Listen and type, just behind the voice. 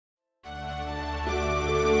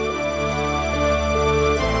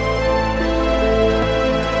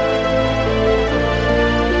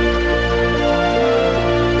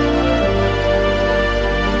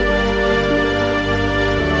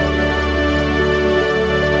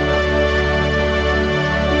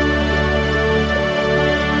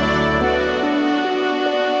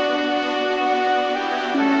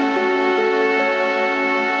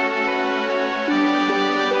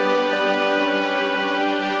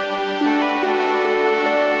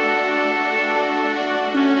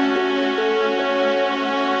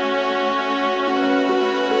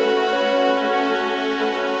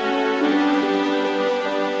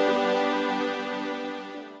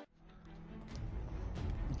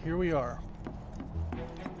here we are.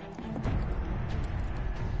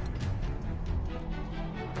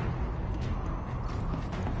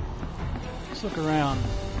 Let's look around.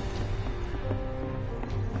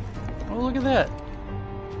 Oh, look at that.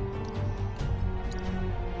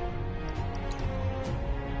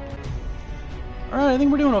 Alright, I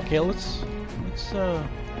think we're doing okay. Let's go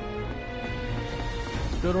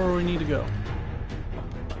to where we need to go.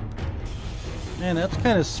 Man, that's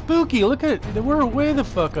kind of spooky. Look at it. We're way the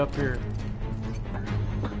fuck up here.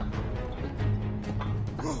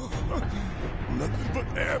 Nothing but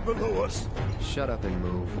air below us. Shut up and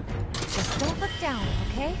move. Just don't look down,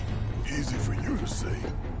 okay? Easy for you to say.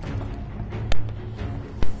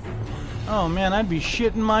 Oh man, I'd be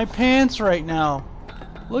shitting my pants right now.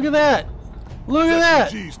 Look at that. Look at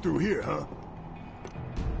that. G's through here, huh?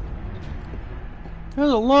 That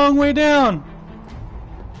was a long way down.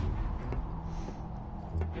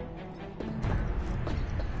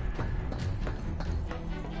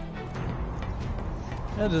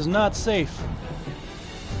 That is not safe.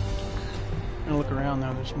 I'm gonna look around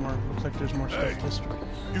now. There's more. Looks like there's more stuff this way.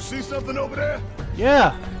 You see something over there?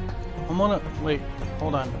 Yeah. I'm gonna wait.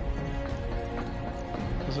 Hold on.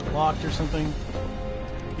 Is it locked or something?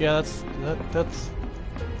 Yeah, that's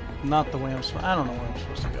not the way I'm supposed. I don't know where I'm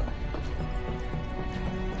supposed to go.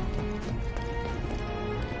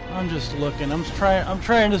 I'm just looking. I'm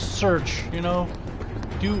trying to search. You know.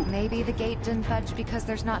 Maybe the gate didn't budge because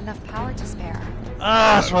there's not enough power to spare.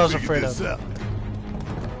 Ah, that's what I was afraid of.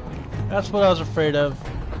 That's what I was afraid of.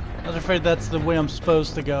 I was afraid that's the way I'm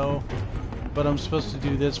supposed to go, but I'm supposed to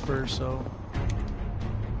do this first, so.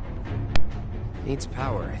 Needs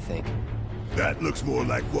power, I think. That looks more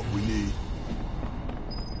like what we need.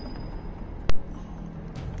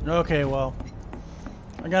 Okay, well,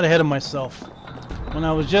 I got ahead of myself when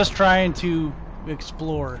I was just trying to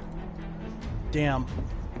explore. Damn.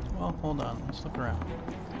 Well, hold on. Let's look around.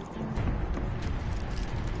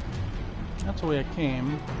 That's the way I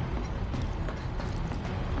came.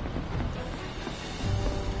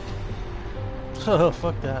 Oh,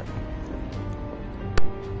 fuck that.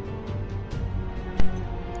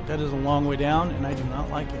 That is a long way down, and I do not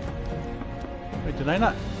like it. Wait, did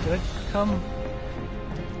I come?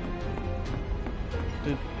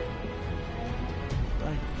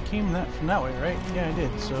 I came from that way, right? Yeah, I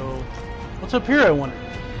did. So, what's up here, I wonder?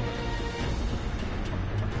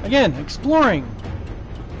 Again, exploring.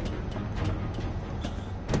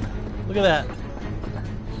 Look at that.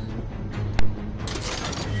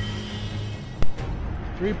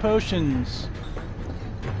 3 potions.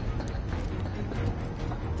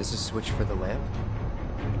 This is a switch for the lamp?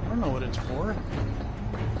 I don't know what it's for.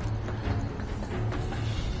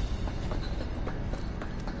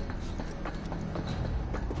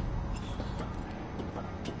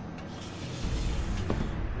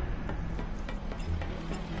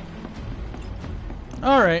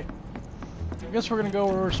 Alright. I guess we're gonna go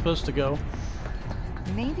where we're supposed to go.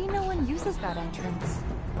 Maybe no one uses that entrance.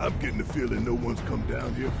 I'm getting the feeling no one's come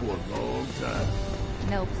down here for a long time.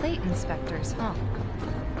 No plate inspectors, huh?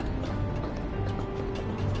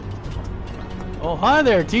 Oh, hi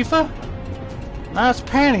there, Tifa. Nice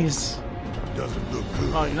panties. Doesn't look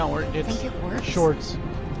good. Oh, you know where it's Think it works? shorts.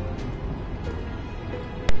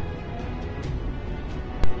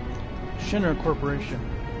 Shinra Corporation.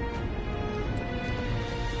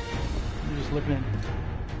 I'm just looking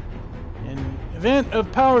at an event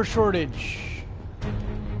of power shortage.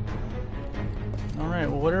 Alright,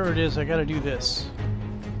 well, whatever it is, I gotta do this.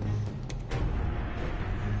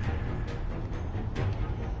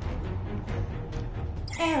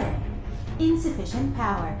 Error. Insufficient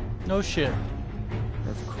power. No shit.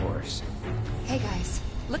 Of course. Hey guys,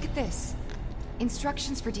 look at this.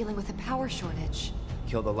 Instructions for dealing with a power shortage.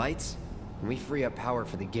 Kill the lights, and we free up power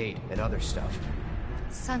for the gate and other stuff.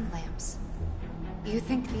 Sun lamps. You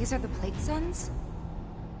think these are the plate suns?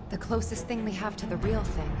 The closest thing we have to the real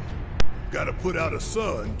thing. Gotta put out a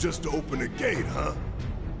sun just to open a gate, huh?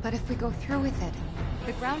 But if we go through with it,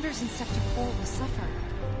 the grounders in Sector 4 will suffer.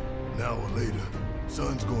 An hour later,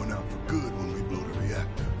 sun's going out for good when we blow the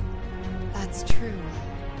reactor. That's true.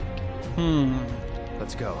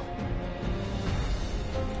 Let's go.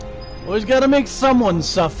 Always gotta make someone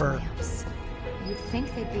suffer. Lamps. You'd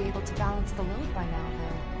think they'd be able to balance the load by now,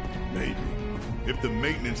 though. Maybe. If the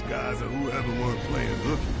maintenance guys or whoever weren't playing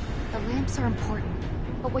hooky. The lamps are important,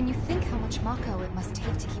 but when you think how much Mako it must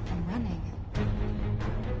take to keep them running.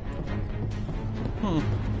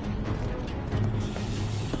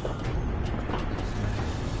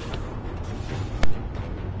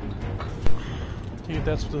 Dude,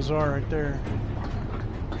 that's the Czar right there.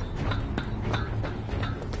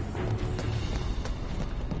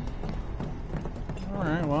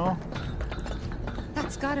 Alright, well.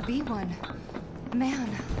 That's gotta be one. Man,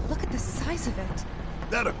 look at the size of it.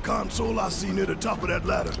 That a console I see near the top of that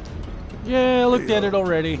ladder? Yeah, I looked Hey, at it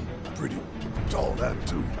already. Pretty tall ladder,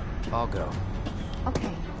 too. I'll go.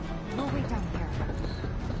 Okay, we'll wait down here.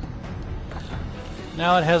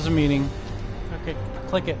 Now it has a meaning. Okay,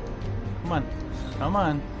 click it. Come on. Come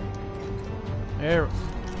on. There.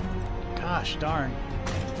 Gosh darn.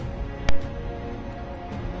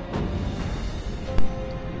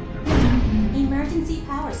 Emergency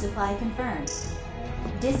power supply confirmed.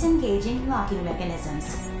 Disengaging locking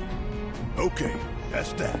mechanisms. Okay,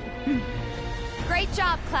 that's that. Great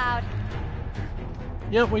job, Cloud.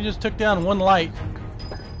 Yep, we just took down one light.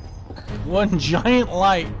 One giant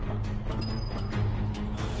light.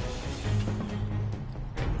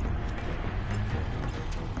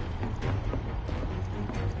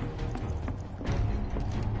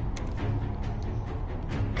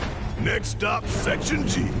 Next stop, Section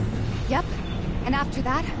G. Yep. And after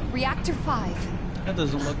that, Reactor 5. That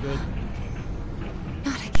doesn't look good.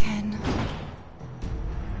 Not again.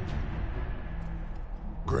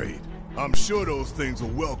 Great. I'm sure those things will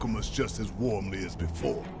welcome us just as warmly as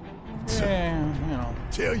before. Yeah, you know.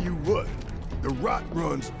 Tell you what, the rot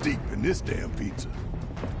runs deep in this damn pizza.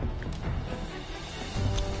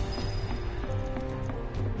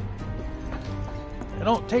 They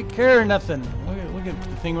don't take care of nothing. Look at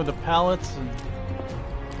the thing with the pallets and.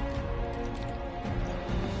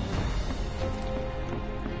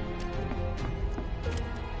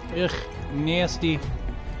 Ugh, nasty.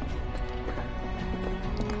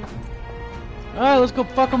 Alright, let's go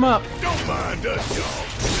fuck them up. Don't mind us, y'all.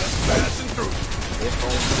 Just passing through.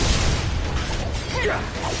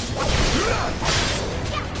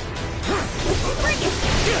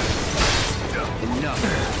 Enough.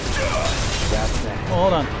 That's that. Oh,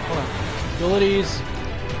 hold on. Abilities.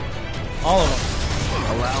 All of them.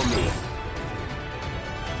 Allow me.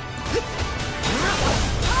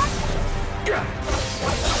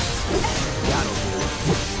 That'll do.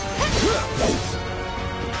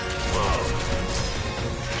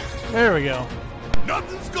 There we go.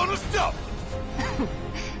 Nothing's gonna stop us.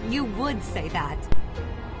 You would say that.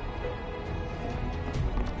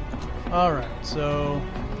 Alright, so.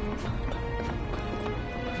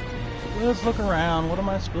 Let's look around. What am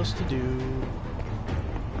I supposed to do?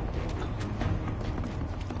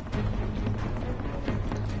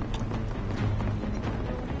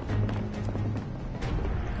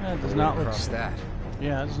 That does not look. Across that.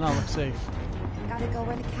 Yeah, it does not look safe. Gotta go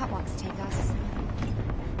where the catwalks take us.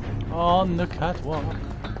 On the catwalk.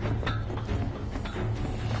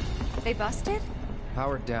 They busted?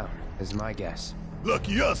 Powered down is my guess.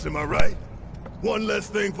 Lucky us, am I right? One less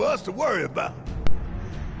thing for us to worry about.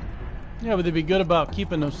 Yeah, but they'd be good about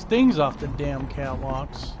keeping those things off the damn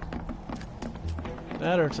catwalks.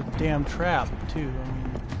 That or it's a damn trap, too. I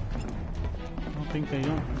mean, I don't think they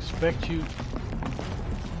don't expect you.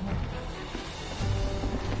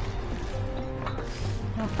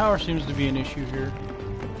 Well, power seems to be an issue here.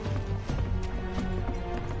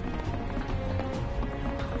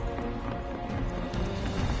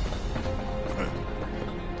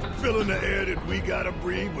 Filling the air that we gotta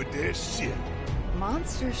breathe with their shit.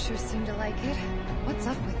 Monsters sure seem to like it. What's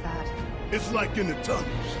up with that? It's like in the tunnels.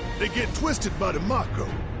 They get twisted by the Mako,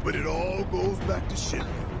 but it all goes back to shit.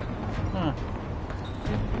 Huh.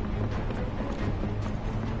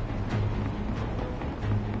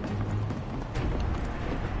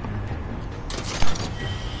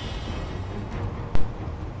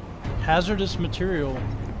 Hazardous material.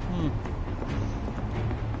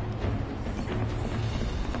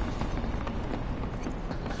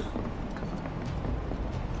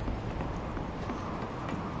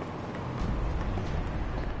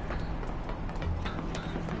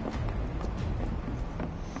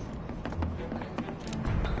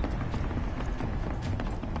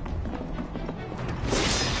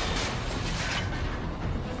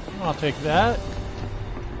 I'll take that.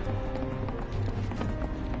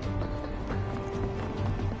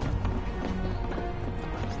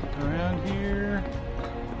 Let's look around here.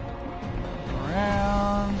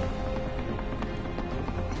 Around.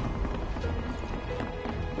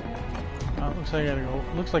 Oh, it looks like I gotta go.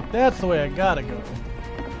 Looks like that's the way I gotta go.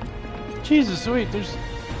 Jesus, wait, there's.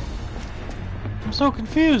 I'm so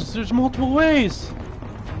confused. There's multiple ways.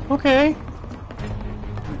 Okay. Wait,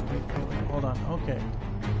 hold on. Okay.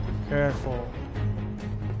 Careful.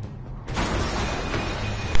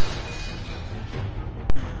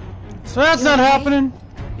 So that's not happening.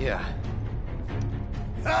 Yeah.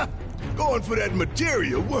 Ha! Going for that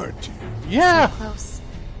material, weren't you? Yeah. Close,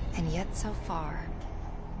 and yet so far.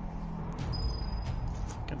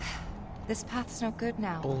 This path's no good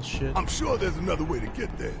now. Bullshit. I'm sure there's another way to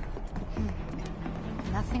get there.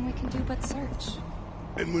 Nothing we can do but search.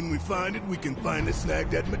 And when we find it, we can finally snag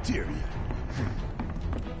that materia.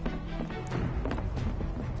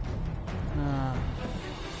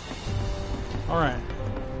 Alright.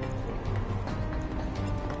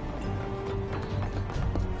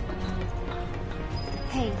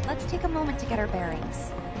 Hey, let's take a moment to get our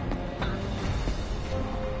bearings.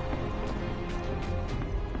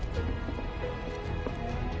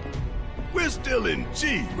 We're still in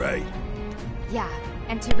G, right? Yeah,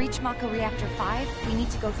 and to reach Mako Reactor 5, we need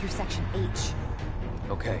to go through Section H.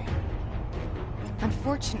 Okay.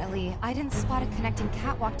 Unfortunately, I didn't spot a connecting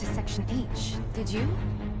catwalk to Section H. Did you?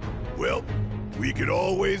 Well, we could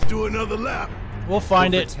always do another lap. We'll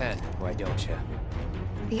find Go for it. 10, why don't you?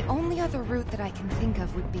 The only other route that I can think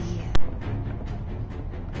of would be...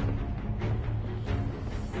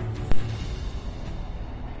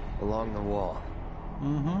 Along the wall.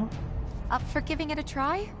 Mm-hmm. Up for giving it a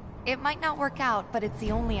try? It might not work out, but it's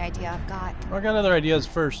the only idea I've got. I got other ideas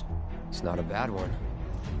first. It's not a bad one.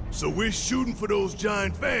 So we're shooting for those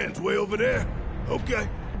giant fans way over there? Okay.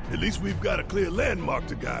 At least we've got a clear landmark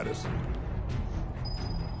to guide us.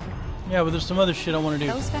 Yeah, but there's some other shit I want to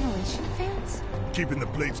do. Those ventilation fans? Keeping the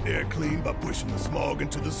plate's air clean by pushing the smog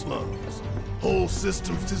into the slums. Whole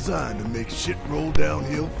system's designed to make shit roll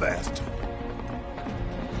downhill faster.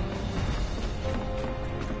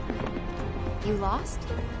 You lost?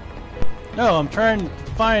 No, I'm trying to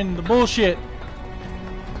find the bullshit.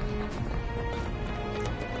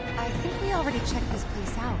 I think we already checked this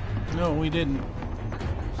place out. No, we didn't.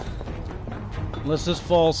 Unless this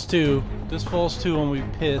falls too. This falls too, I'm gonna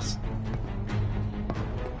be pissed.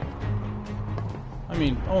 I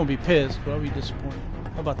mean, I won't be pissed, but I'll be disappointed.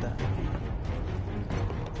 How about that?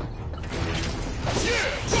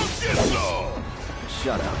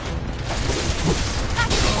 Shut up.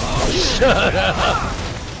 Shut up!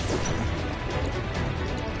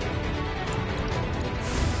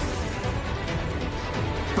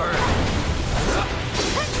 Burn.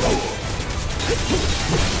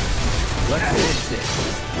 Let's finish this.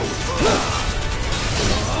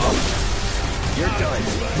 You're done.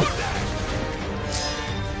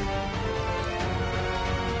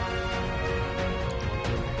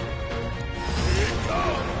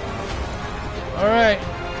 Alright.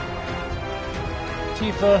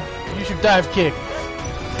 Tifa, use your dive kick.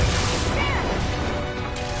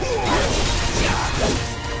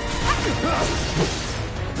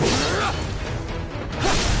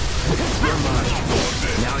 You're mine.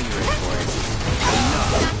 Now you're in for it.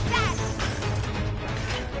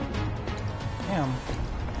 Damn.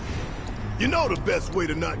 You know the best way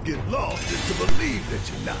to not get lost is to believe that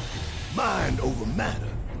you're not. Mind over matter.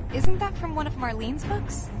 Isn't that from one of Marlene's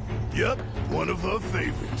books? Yep, one of her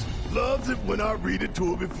favorites. Loves it when I read it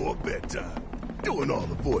to her before bedtime. Doing all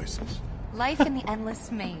the voices. Life in the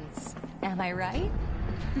Endless Maze. Am I right?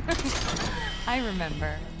 I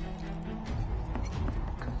remember.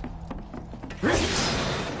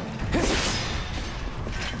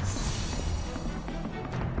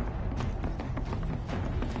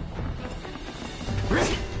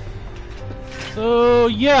 So,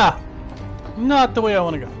 yeah. Not the way I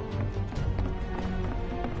want to go.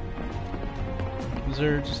 Is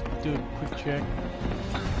there, just do a quick check.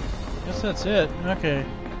 Guess that's it. Okay.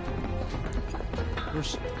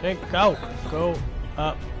 Hey, go! Go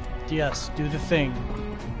up. Yes, do the thing.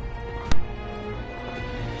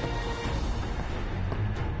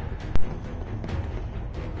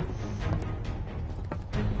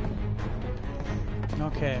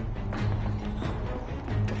 Okay.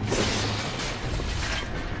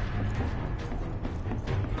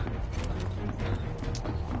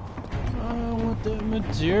 I want the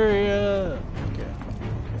materia. Okay.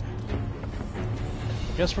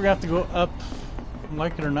 Guess we're gonna have to go up,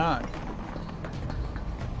 like it or not.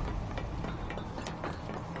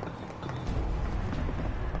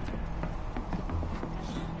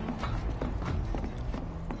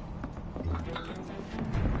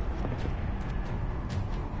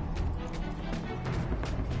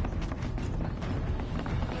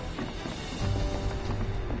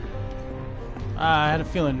 I had a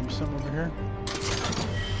feeling there was something over here.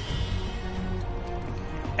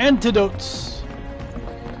 Antidotes.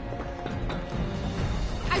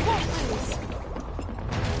 I won't lose.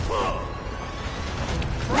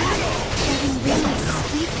 Getting really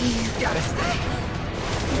sleepy. Gotta stay.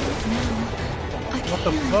 What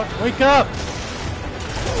the fuck? Wake up!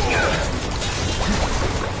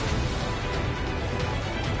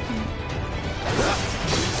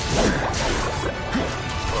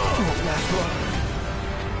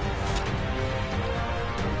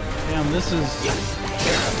 Damn, this is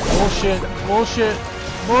bullshit, bullshit,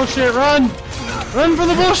 bullshit. Run! Run for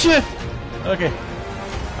the bullshit! Okay.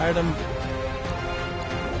 Item.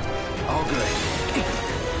 All good.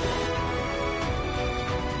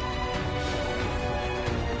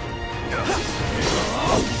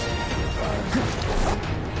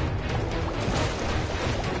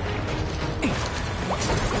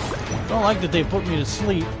 Don't like that they put me to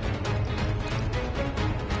sleep.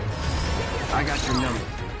 I got your number.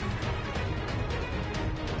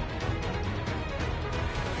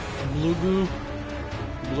 Blue goo.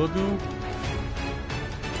 Blue goo.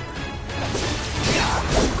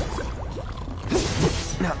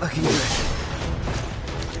 Not looking good.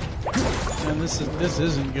 Man, this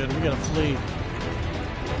isn't good. We gotta flee.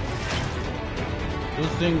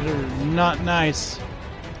 Those things are not nice.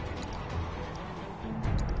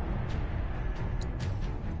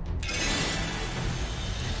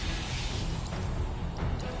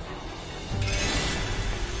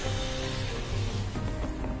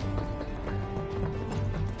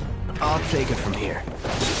 I'll take it from here.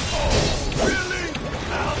 Really?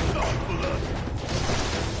 How thoughtful of you.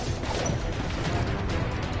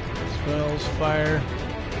 Spells, fire.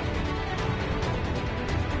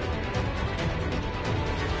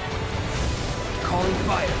 Calling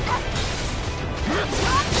fire.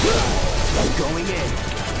 Going in.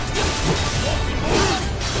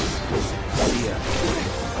 See ya.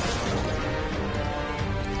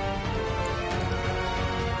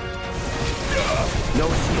 No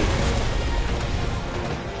escape.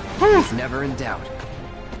 It's never in doubt.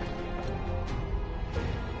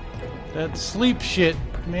 That sleep shit,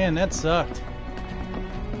 man, that sucked.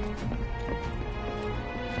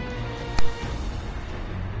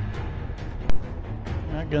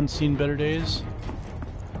 That gun's seen better days.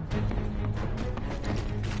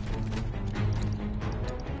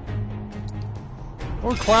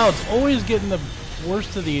 Or Cloud's always getting the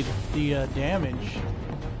worst of the damage.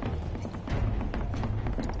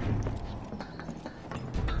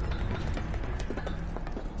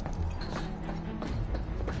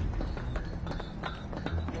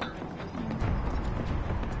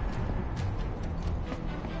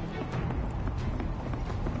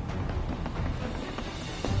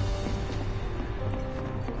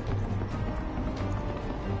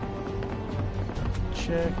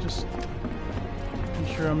 Check, just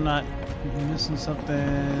be sure I'm not missing something.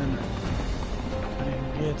 I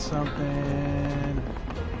didn't get something.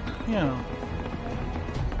 You know,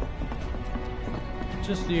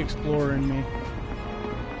 just the explorer in me.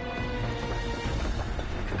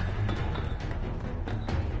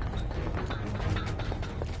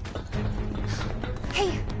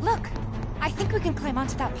 Hey, look! I think we can climb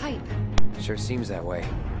onto that pipe. Sure seems that way.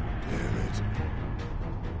 Damn it.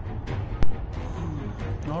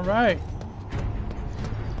 All right.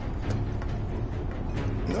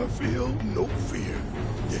 I feel no fear.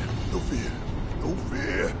 Yeah, no fear. No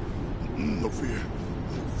fear. No fear.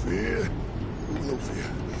 No fear. No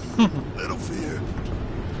fear. Little fear.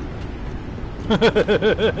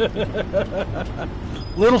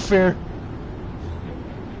 Little fear.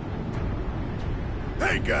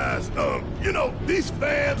 Hey guys, you know, these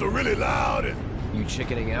fans are really loud and You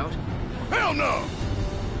chickening out? hell no.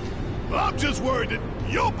 I'm just worried that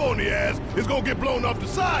your bony ass is gonna get blown off the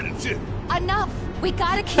side and shit. Enough! We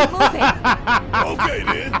gotta keep moving! Okay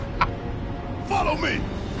then. Follow me.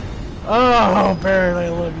 Oh, Barrett, I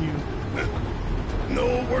love you. No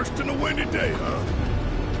worse than a windy day, huh?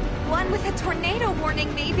 One with a tornado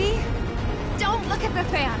warning, maybe? Don't look at the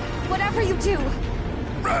fan! Whatever you do!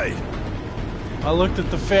 Right. I looked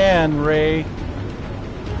at the fan, Ray.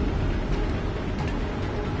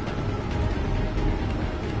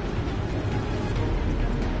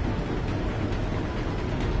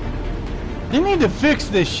 They need to fix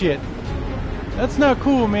this shit. That's not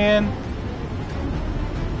cool, man.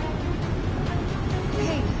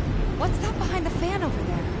 Hey, what's that behind the fan over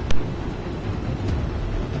there?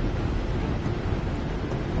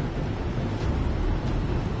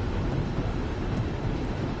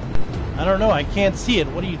 I don't know. I can't see it.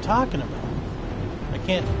 What are you talking about? I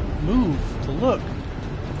can't move to look.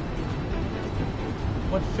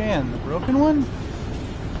 What fan? The broken one?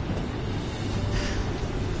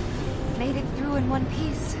 Made it through in one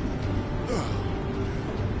piece.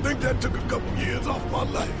 Think that took a couple years off my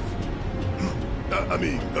life. I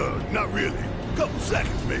mean, not really. Couple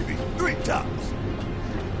seconds, maybe. 3 tops.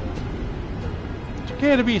 It's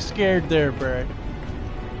okay to be scared there, Barrett.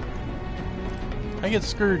 I get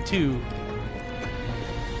scared too.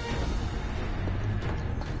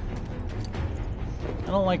 I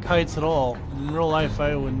don't like heights at all. In real life,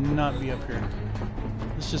 I would not be up here.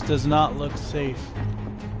 This just does not look safe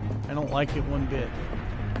I don't like it one bit.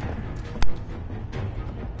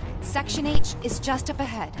 Section H is just up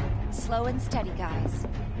ahead. Slow and steady, guys.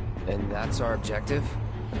 And that's our objective?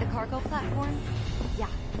 The cargo platform? Yeah,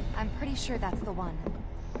 I'm pretty sure that's the one.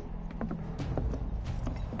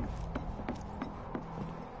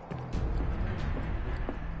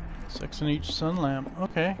 Section H sun lamp.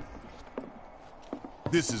 Okay.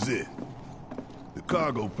 This is it. The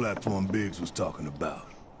cargo platform Biggs was talking about.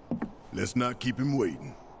 Let's not keep him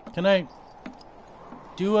waiting. Can I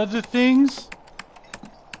do other things?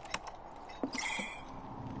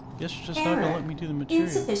 Guess you're just not gonna let me do the material.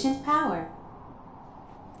 Insufficient power.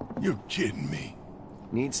 You're kidding me.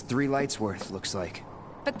 Needs 3 lights worth, looks like.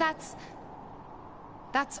 But that's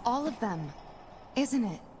all of them, isn't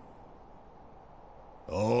it?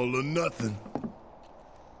 All or nothing.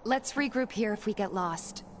 Let's regroup here if we get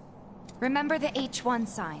lost. Remember the H1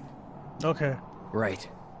 sign. Okay. Right.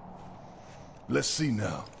 Let's see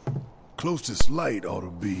now. Closest light ought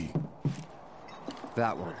to be...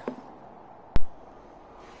 That one.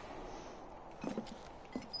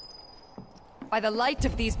 By the light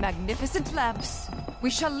of these magnificent lamps, we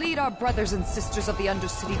shall lead our brothers and sisters of the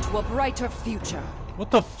Undercity to a brighter future.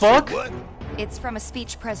 What the fuck? What? It's from a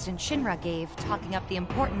speech President Shinra gave, talking up the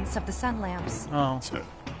importance of the sun lamps. Oh.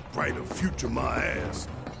 Brighter future, my ass.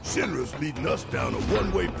 Shinra's leading us down a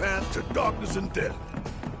one-way path to darkness and death.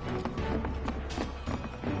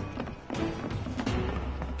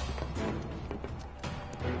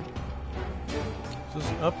 Is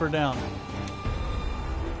this up or down?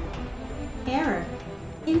 Error.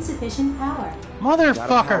 Insufficient power. Gotta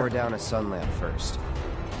power Motherfucker! down a sun lamp first.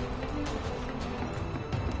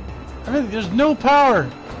 I mean, there's no power!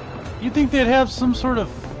 You'd think they'd have some sort of...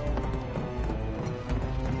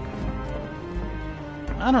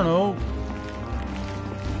 I don't know.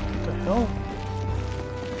 What the hell?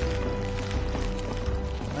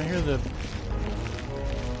 I hear the...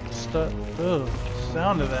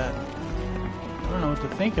 sound of that. I don't know what to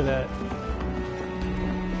think of that.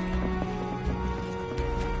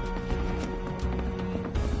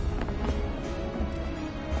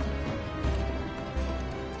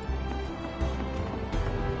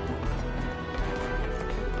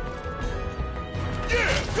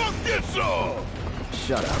 Yeah, come get some!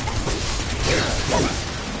 Shut up.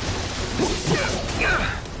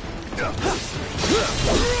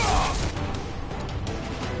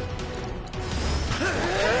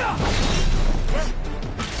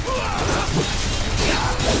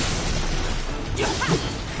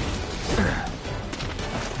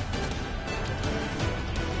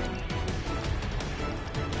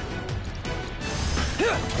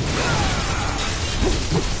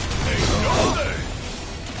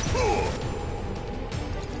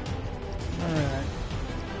 Alright.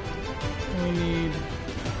 We need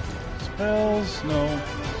spells. No.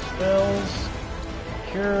 Spells.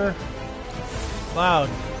 Cure. Cloud.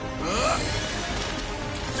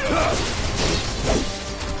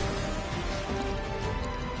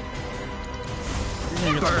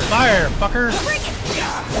 You're gonna get fire, fucker!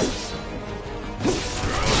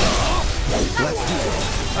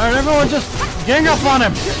 Alright, everyone just gang up on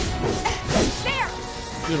him! There!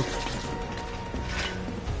 Beautiful.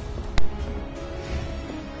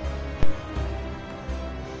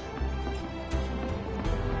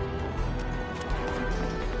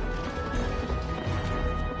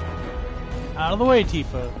 Out of the way,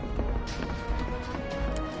 Tifa.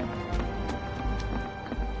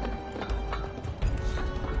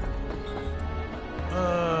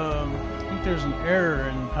 I think there's an error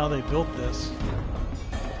in how they built this.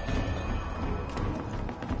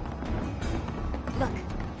 Look,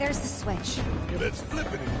 there's the switch. Let's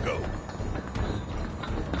flip it and go.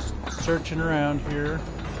 Searching around here.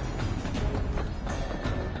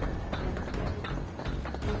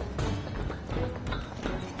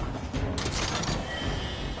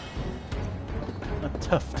 A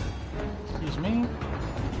tuft. Excuse me.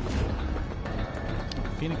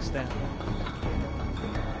 Phoenix down.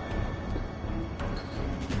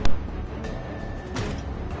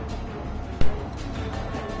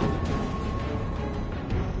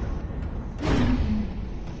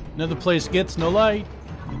 Another place gets no light.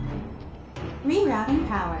 Rerouting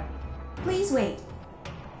power. Please wait.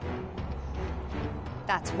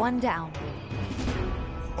 That's one down.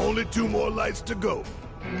 Only 2 more lights to go.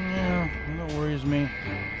 Yeah, that worries me.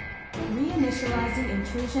 Reinitializing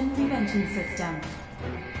intrusion prevention system.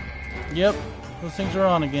 Yep, those things are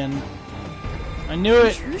on again. I knew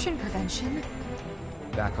it. Intrusion prevention?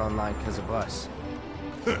 Back online because of us.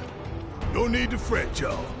 No need to fret,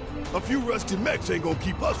 y'all. A few rusty mechs ain't gonna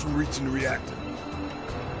keep us from reaching the reactor.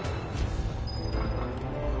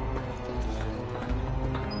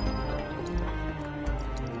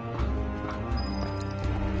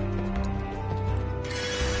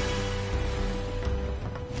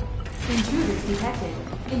 detected.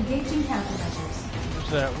 Engaging countermeasures. Where's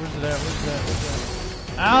that? Where's that? Where's that? Where's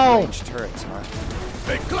that? Ow! Range turrets, huh?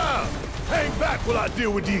 Hey, Cloud! Hang back while I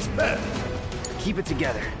deal with these pests. Keep it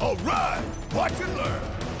together. All right, watch and learn.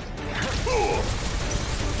 Ooh.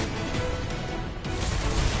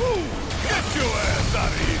 Ooh. Get your ass out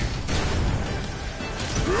of here.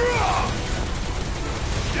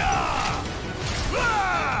 Yeah.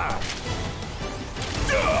 Ah.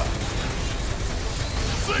 Yeah.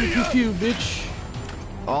 See Pew ya. pew, bitch.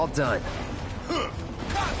 All done. Huh.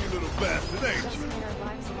 Cocky little bastard, ain't you?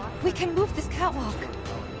 We can move this catwalk.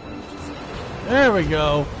 There we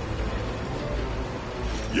go.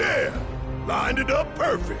 Yeah, lined it up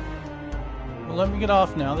perfect. Well, let me get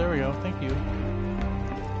off now. There we go. Thank you.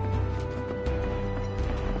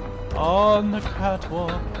 On the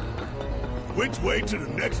catwalk. Which way to the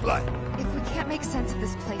next light? If we can't make sense of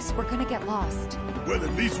this place, we're gonna get lost. Well,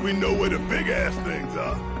 at least we know where the big-ass things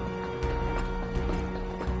are.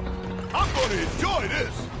 I'm gonna enjoy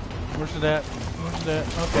this. Where's it at? Where's it at?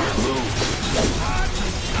 Okay.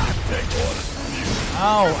 I take orders from you.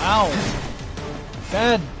 Ow, ow.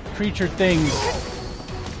 Bad creature things.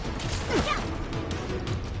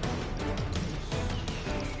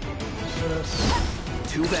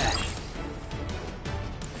 Too bad.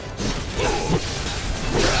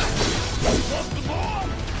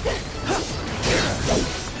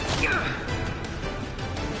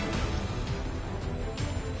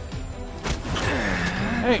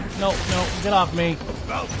 Hey, no, no, get off me.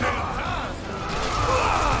 About time.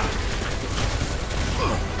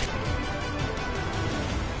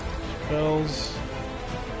 Spells.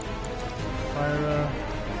 Fire.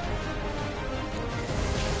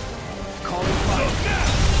 Calling fire.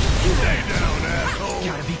 Stay down, asshole.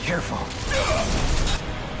 Gotta be careful.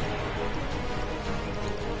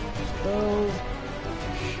 Spells.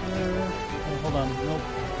 Sure. Oh, hold on. Nope.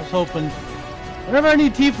 I was hoping. Whenever I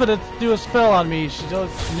need Tifa to do a spell on me, she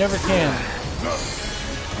never can.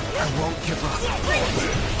 I won't give up.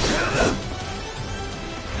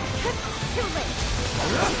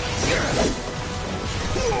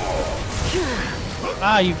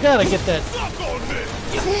 Ah, you gotta get that. Suck on this.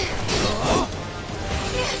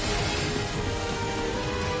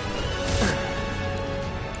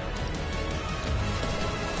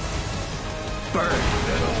 Burn.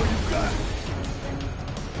 That's all you got.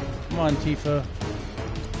 Come on, Tifa.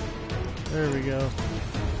 There we go.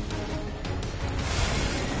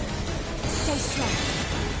 Stay strong.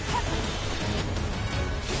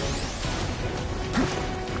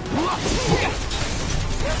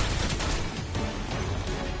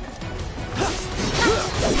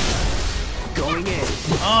 Going in.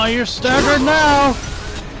 Oh, you're staggered now.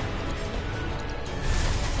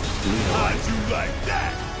 How'd you like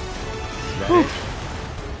that? Whew.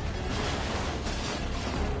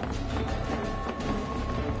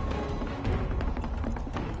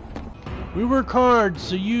 We work hard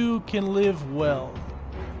so you can live well.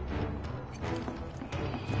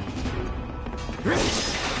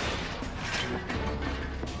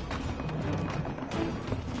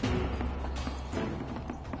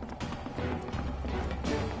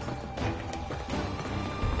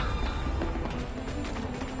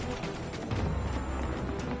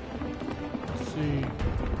 Let's see.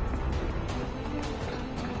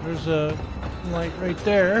 There's a light right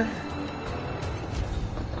there.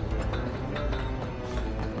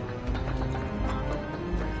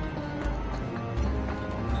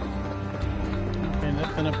 Okay,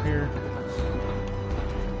 nothing up here.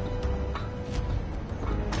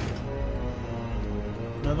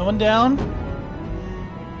 Another one down.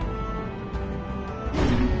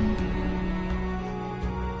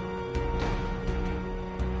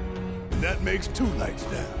 And that makes 2 lights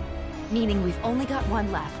down. Meaning we've only got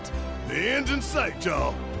one left. The end's in sight,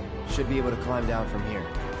 y'all. Should be able to climb down from here.